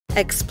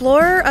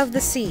Explorer of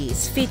the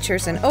Seas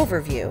features an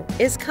overview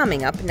is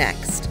coming up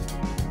next.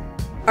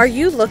 Are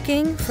you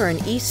looking for an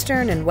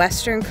Eastern and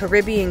Western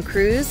Caribbean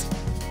cruise?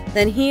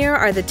 Then here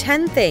are the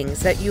 10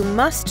 things that you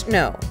must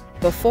know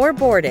before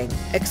boarding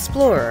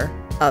Explorer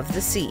of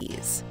the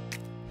Seas.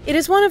 It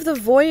is one of the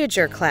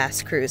Voyager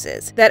class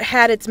cruises that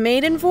had its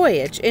maiden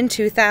voyage in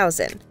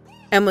 2000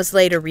 and was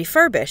later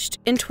refurbished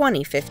in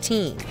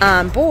 2015.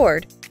 On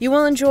board, you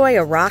will enjoy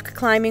a rock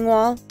climbing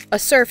wall, a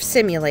surf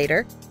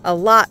simulator, a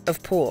lot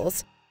of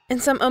pools,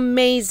 and some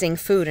amazing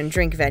food and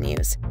drink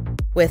venues,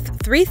 with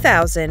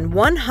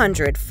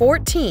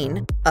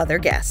 3,114 other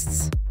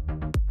guests.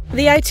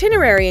 The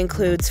itinerary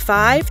includes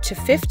 5 to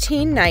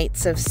 15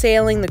 nights of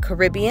sailing the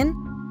Caribbean,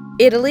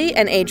 Italy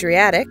and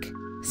Adriatic,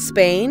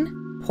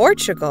 Spain,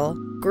 Portugal,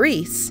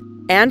 Greece,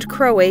 and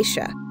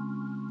Croatia.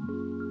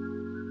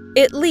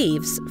 It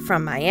leaves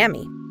from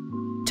Miami.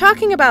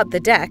 Talking about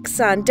the decks,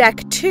 on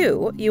Deck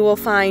 2, you will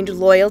find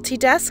loyalty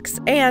desks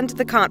and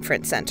the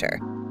conference center.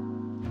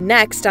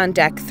 Next, on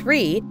Deck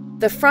 3,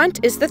 the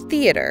front is the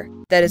theater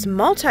that is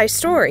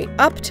multi-story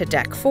up to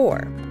Deck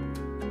 4.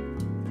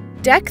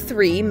 Deck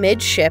 3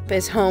 midship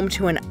is home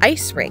to an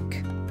ice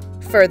rink.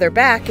 Further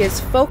back is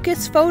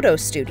Focus Photo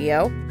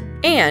Studio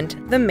and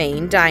the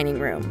main dining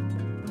room.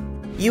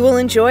 You will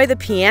enjoy the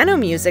piano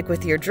music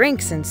with your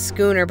drinks in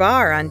Schooner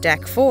Bar on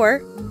Deck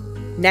 4.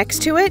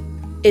 Next to it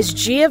is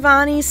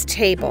Giovanni's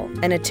Table,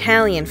 an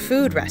Italian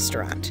food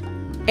restaurant.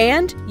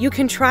 And you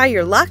can try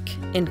your luck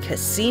in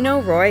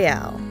Casino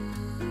Royale.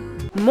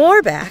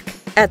 More back,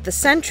 at the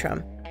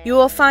Centrum, you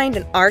will find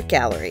an art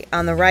gallery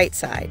on the right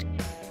side,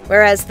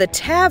 whereas the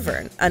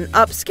Tavern, an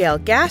upscale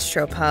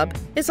gastropub,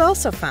 is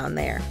also found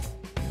there.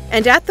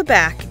 And at the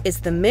back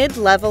is the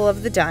mid-level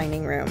of the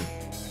dining room.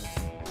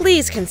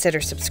 Please consider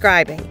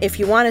subscribing if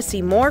you want to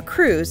see more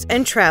cruise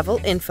and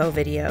travel info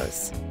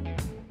videos.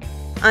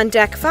 On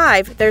Deck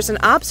 5, there's an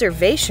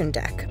observation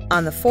deck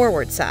on the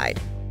forward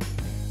side.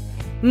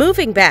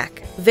 Moving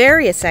back,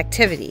 various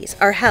activities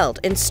are held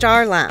in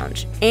Star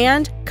Lounge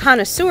and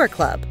Connoisseur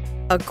Club,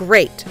 a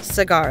great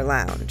cigar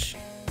lounge.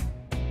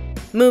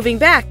 Moving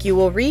back, you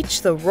will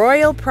reach the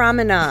Royal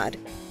Promenade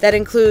that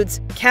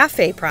includes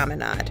Cafe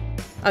Promenade,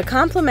 a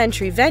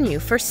complimentary venue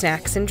for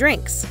snacks and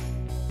drinks,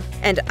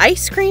 and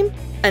ice cream,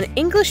 an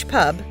English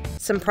pub,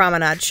 some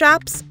promenade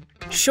shops,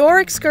 shore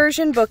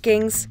excursion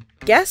bookings,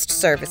 guest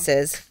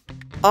services,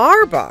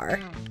 our bar,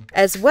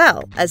 as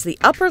well as the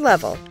upper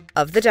level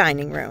of the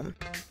dining room.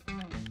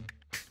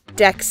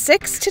 Decks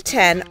 6 to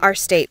 10 are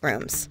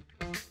staterooms,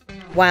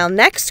 while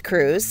next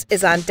cruise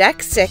is on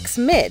Deck 6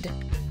 mid.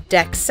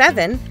 Deck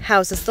 7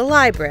 houses the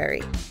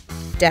library.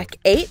 Deck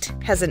 8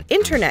 has an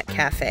internet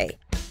cafe,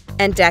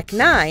 and Deck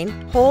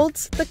 9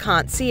 holds the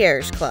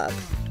concierge club.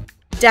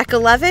 Deck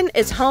 11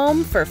 is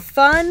home for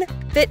fun,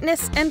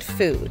 fitness, and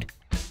food.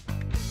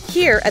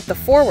 Here at the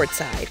forward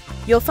side,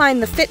 you'll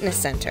find the fitness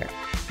center.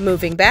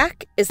 Moving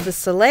back is the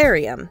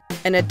solarium,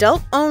 an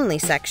adult-only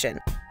section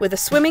with a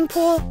swimming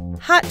pool,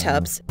 hot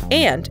tubs,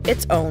 and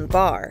its own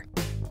bar.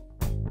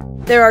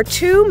 There are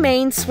 2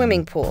 main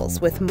swimming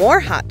pools with more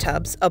hot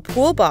tubs, a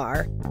pool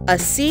bar, a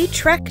Sea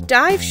Trek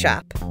dive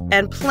shop,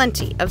 and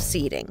plenty of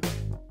seating.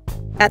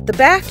 At the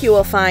back, you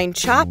will find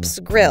Chops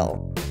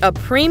Grill, a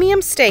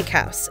premium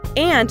steakhouse,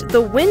 and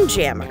the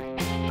Windjammer,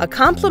 a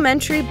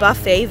complimentary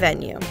buffet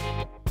venue.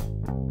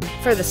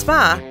 For the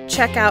spa,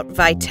 check out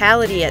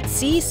Vitality at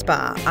Sea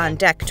Spa on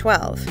Deck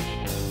 12.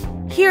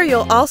 Here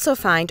you'll also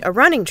find a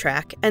running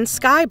track and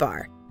sky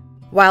bar,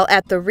 while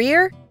at the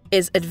rear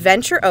is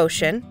Adventure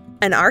Ocean,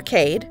 an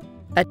arcade,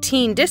 a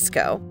teen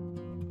disco,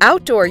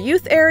 outdoor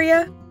youth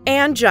area,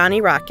 and Johnny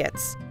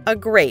Rockets, a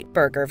great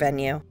burger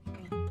venue.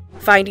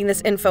 Finding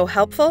this info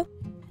helpful?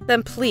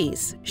 Then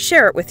please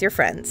share it with your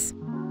friends.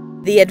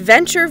 The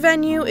adventure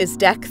venue is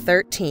Deck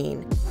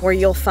 13, where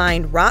you'll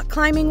find rock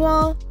climbing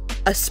wall,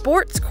 a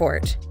sports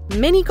court,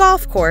 mini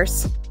golf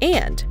course,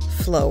 and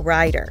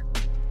flowrider.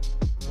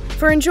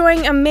 For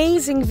enjoying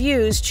amazing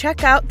views,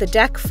 check out the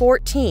Deck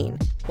 14,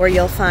 where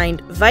you'll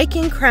find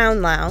Viking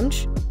Crown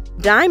Lounge,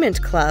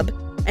 Diamond Club,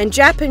 and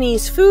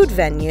Japanese food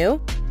venue,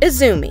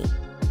 Izumi.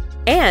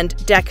 And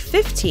Deck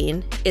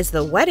 15 is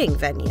the wedding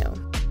venue.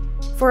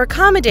 For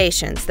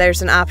accommodations,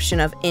 there's an option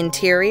of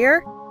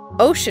interior,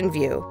 ocean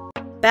view,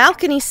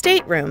 balcony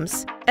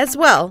staterooms, as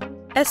well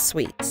as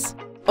suites.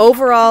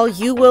 Overall,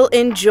 you will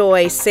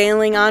enjoy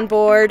sailing on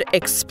board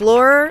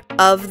Explorer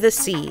of the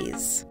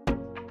Seas.